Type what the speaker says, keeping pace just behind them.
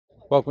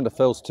Welcome to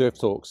Phil's Turf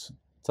Talks.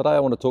 Today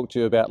I want to talk to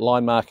you about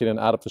line marking and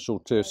artificial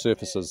turf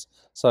surfaces.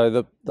 So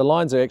the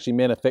lines are actually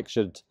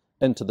manufactured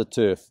into the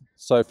turf.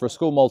 So for a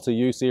school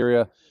multi-use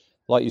area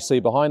like you see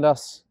behind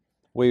us,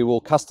 we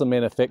will custom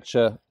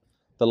manufacture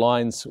the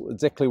lines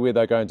exactly where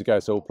they're going to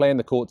go. So we'll plan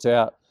the courts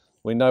out,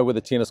 we know where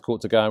the tennis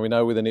courts are going, we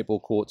know where the netball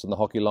courts and the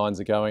hockey lines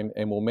are going,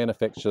 and we'll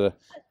manufacture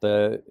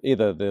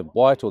either the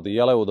white or the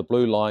yellow or the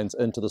blue lines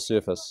into the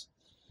surface.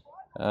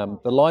 The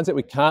lines that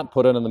we can't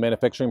put in the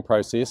manufacturing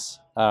process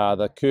are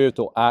the curved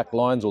or arc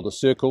lines or the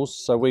circles.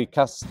 So we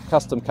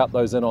custom cut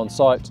those in on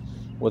site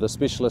with a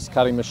specialist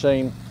cutting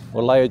machine.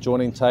 We'll layer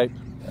joining tape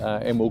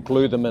and we'll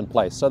glue them in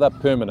place. So they're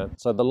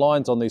permanent. So the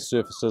lines on these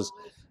surfaces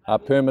are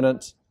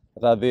permanent.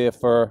 They're there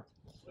for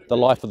the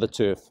life of the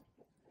turf.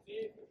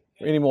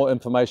 For any more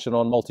information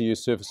on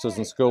multi-use surfaces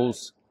in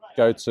schools,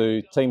 go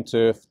to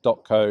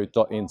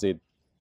teamturf.co.nz.